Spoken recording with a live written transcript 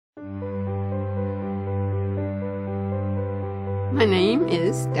My name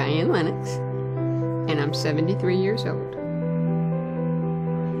is Diane Lennox, and I'm 73 years old.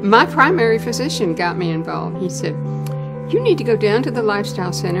 My primary physician got me involved. He said, "You need to go down to the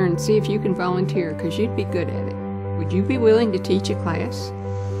Lifestyle Center and see if you can volunteer, because you'd be good at it. Would you be willing to teach a class?"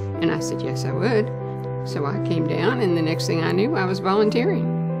 And I said, "Yes, I would." So I came down, and the next thing I knew, I was volunteering.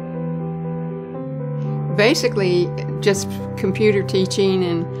 Basically, just computer teaching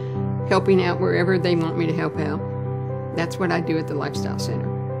and helping out wherever they want me to help out. That's what I do at the Lifestyle Center.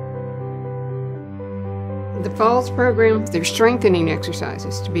 The Falls program, they're strengthening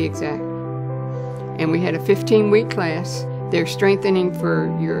exercises, to be exact. And we had a 15-week class. They're strengthening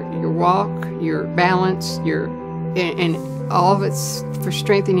for your walk, your balance, and all of it's for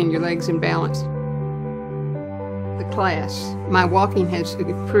strengthening your legs and balance. The class, my walking has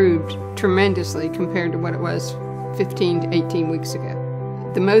improved tremendously compared to what it was 15 to 18 weeks ago.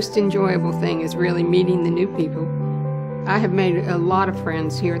 The most enjoyable thing is really meeting the new people. I have made a lot of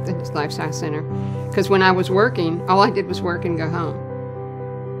friends here at the Lifestyle Center, because when I was working, all I did was work and go home.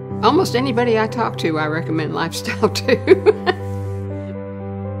 Almost anybody I talk to, I recommend Lifestyle to.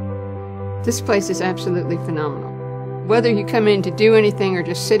 This place is absolutely phenomenal. Whether you come in to do anything or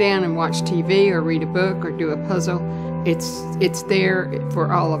just sit down and watch TV or read a book or do a puzzle, it's there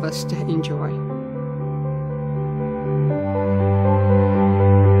for all of us to enjoy.